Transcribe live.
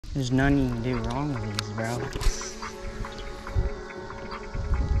There's none you can do wrong with these, bro.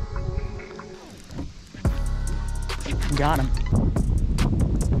 Got him.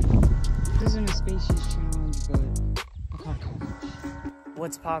 This isn't a species challenge, but I caught a goldfish.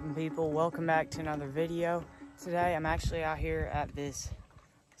 What's poppin', people? Welcome back to another video. Today I'm actually out here at this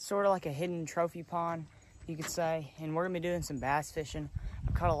sort of like a hidden trophy pond, you could say, and we're gonna be doing some bass fishing.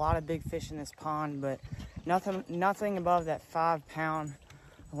 I've caught a lot of big fish in this pond, but nothing above that 5-pound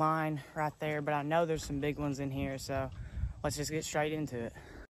line right there, but I know there's some big ones in here, so let's just get straight into it.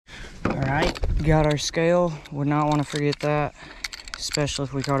 All right, got our scale. Would not want to forget that, especially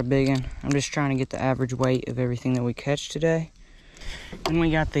if we caught a big one. I'm just trying to get the average weight of everything that we catch today. And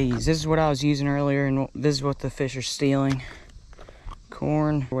we got these. This is what I was using earlier, and this is what the fish are stealing.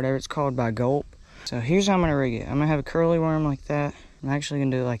 Corn, or whatever it's called, by Gulp. So here's how I'm gonna rig it. I'm gonna have a curly worm like that. I'm actually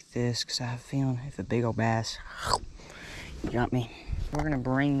gonna do it like this because I have a feeling if a big old bass got me. We're gonna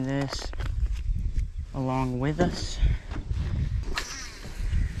bring this along with us.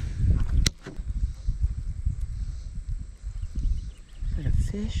 Is it a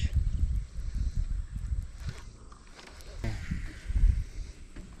fish?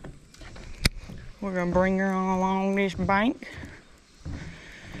 We're gonna bring her along this bank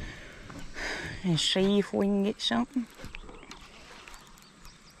and see if we can get something.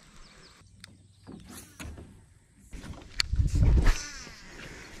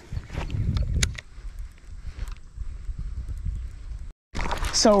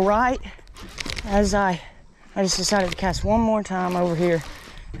 So right as I just decided to cast one more time over here,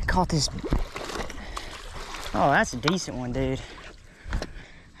 I caught this. Oh, that's a decent one, dude.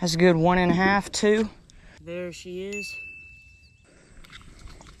 That's a good 1.5, 2. There she is.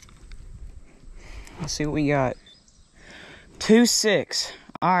 Let's see what we got. 2.6.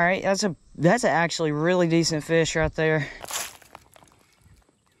 All right, that's actually really decent fish right there.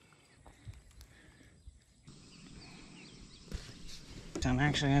 So I'm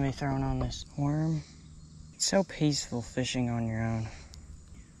actually gonna be throwing on this worm. It's so peaceful fishing on your own.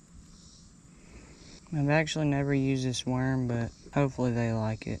 I've actually never used this worm, but hopefully they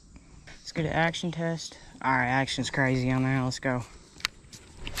like it. Let's get an action test. All right, action's crazy on there. Let's go.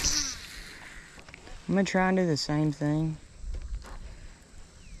 I'm gonna try and do the same thing.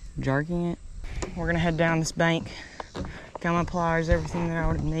 Jerking it. We're gonna head down this bank. Got my pliers, everything that I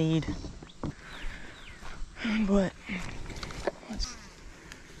would need. But let's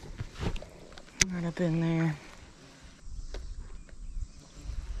right up in there.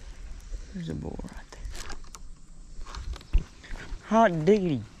 There's a bull right there. Hot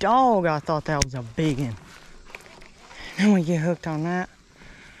diggity dog, I thought that was a big one. Then we get hooked on that.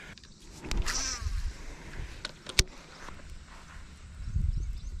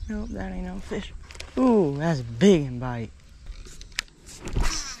 Nope, that ain't no fish. Ooh, that's a big one bite.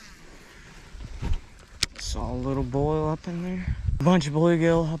 Saw a little boil up in there. A bunch of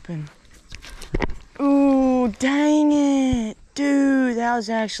bluegill up in. Ooh, dang it. Dude, that was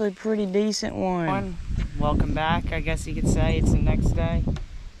actually a pretty decent one. Welcome back, I guess you could say. It's the next day,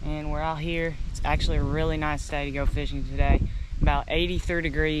 and we're out here. It's actually a really nice day to go fishing today. About 83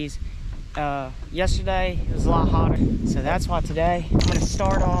 degrees. Yesterday it was a lot hotter, so that's why today I'm going to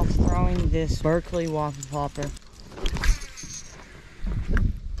start off throwing this Berkeley waffle popper.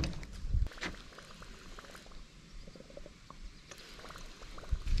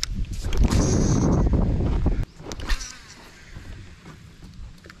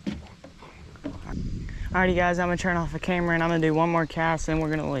 Alrighty guys, I'm gonna turn off the camera and I'm gonna do one more cast and then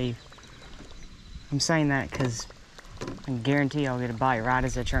we're gonna leave. I'm saying that because I guarantee I'll get a bite right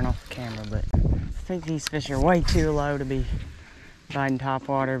as I turn off the camera, but I think these fish are way too low to be biting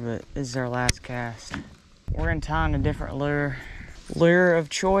topwater, but this is our last cast. We're gonna tie on a different lure. Lure of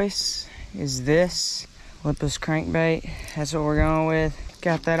choice is this lipless crankbait. That's what we're going with.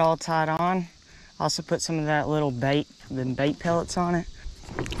 Got that all tied on. Also put some of that little bait, the bait pellets on it.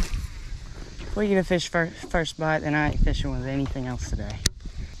 If we get a fish first bite, then I ain't fishing with anything else today.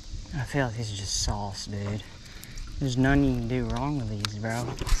 I feel like this is just sauce, dude. There's none you can do wrong with these, bro.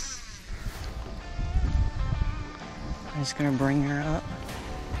 I'm just gonna bring her up.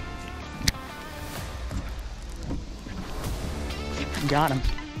 Got him.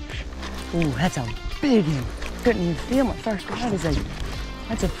 Ooh, that's a big one. Couldn't even feel my first bite.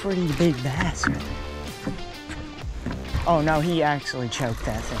 That's a pretty big bass right there. Oh no, he actually choked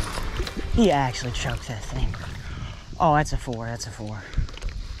that thing. He actually choked that thing. Oh, that's a 4, that's a 4.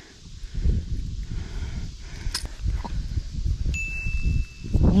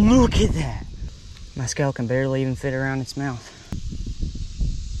 Look at that. My scale can barely even fit around its mouth.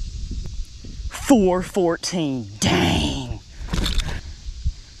 414, dang.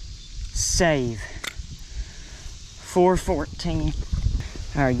 Save. 414.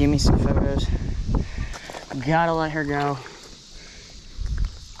 All right, give me some photos. Gotta let her go.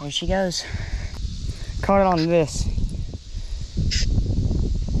 There she goes. Caught it on this.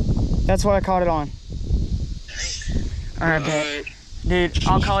 That's what I caught it on. All right, bet. Dude,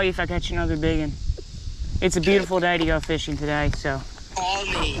 I'll call you if I catch another big one. It's a beautiful day to go fishing today, so. Call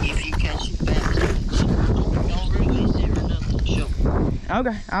me if you catch it back. Don't release it or nothing. Show me.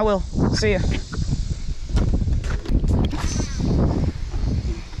 Okay, I will. See ya.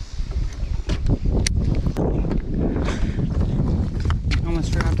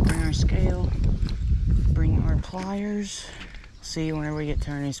 Almost forgot to bring our scale. Bring our pliers. See you whenever we get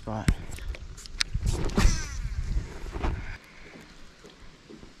to our new spot.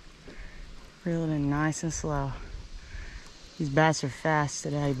 Reeling in nice and slow. These bass are fast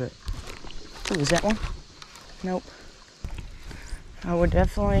today, but... Ooh, was that one? Nope. I would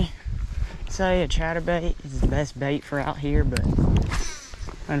definitely say a chatterbait is the best bait for out here, but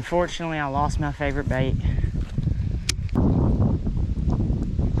unfortunately I lost my favorite bait.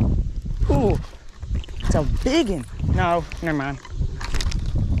 Ooh, it's a big one. No, never mind.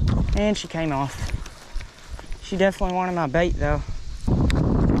 And she came off. She definitely wanted my bait though.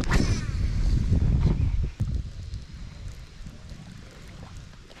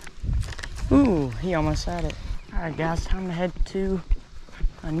 Ooh, he almost had it. All right, guys, time to head to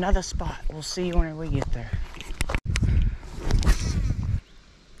another spot. We'll see you whenever we get there.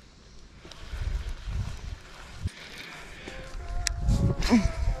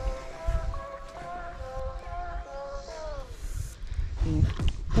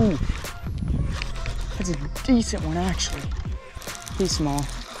 Ooh, that's a decent one, actually. He's small.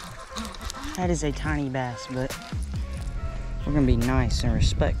 That is a tiny bass, but we're gonna be nice and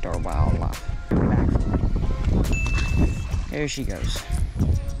respect our wildlife. There she goes.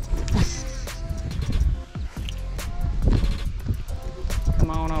 Come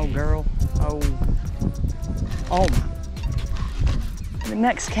on, old girl. Oh my. The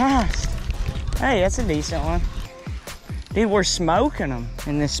next cast. Hey, that's a decent one. Dude, we're smoking them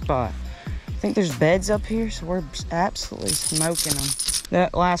in this spot. I think there's beds up here, so we're absolutely smoking them.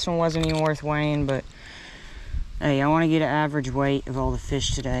 That last one wasn't even worth weighing, but hey, I want to get an average weight of all the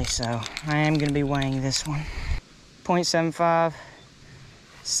fish today, so I am going to be weighing this one. 0.75.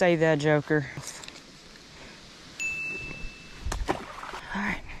 Save that joker. All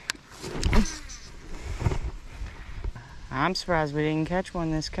right. I'm surprised we didn't catch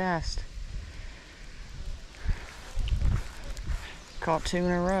one this cast. Caught 2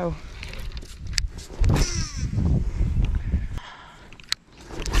 in a row.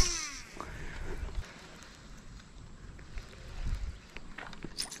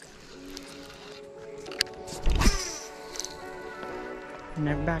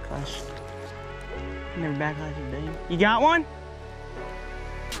 Never backlash. Never backlash a bait. You got one?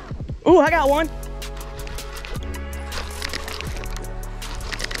 Ooh, I got one.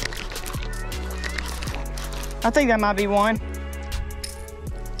 I think that might be one.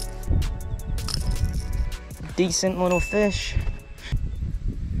 Decent little fish.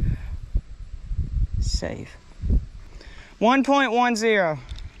 Save. 1.10.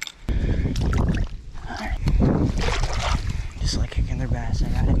 Alright. Just like kicking their bass, I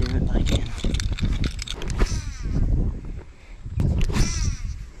gotta do it like him.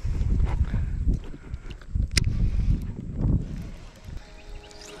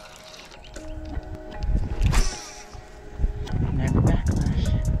 Never backlash.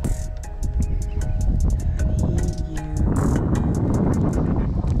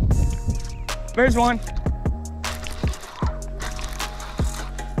 There's one.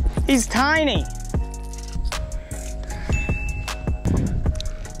 He's tiny.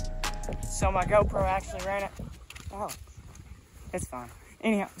 So my GoPro actually ran out. Oh, it's fine.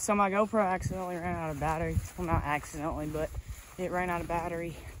 Anyhow, so my GoPro accidentally ran out of battery. Well, not accidentally, but it ran out of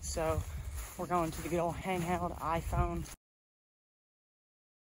battery. So we're going to the good old handheld iPhone.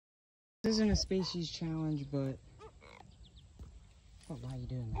 This isn't a species challenge, but why are you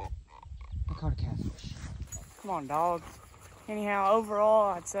doing that? I caught a catfish. Come on, dogs. Anyhow,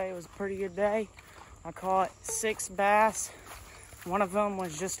 overall, I'd say it was a pretty good day. I caught 6 bass. One of them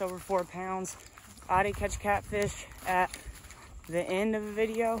was just over 4 pounds. I did catch catfish at the end of the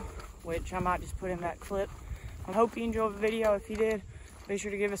video, which I might just put in that clip. I hope you enjoyed the video. If you did, be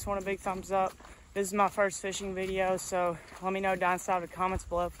sure to give us one a big thumbs up. This is my first fishing video, so let me know down inside the comments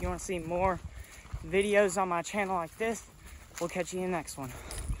below if you want to see more videos on my channel like this. We'll catch you in the next one.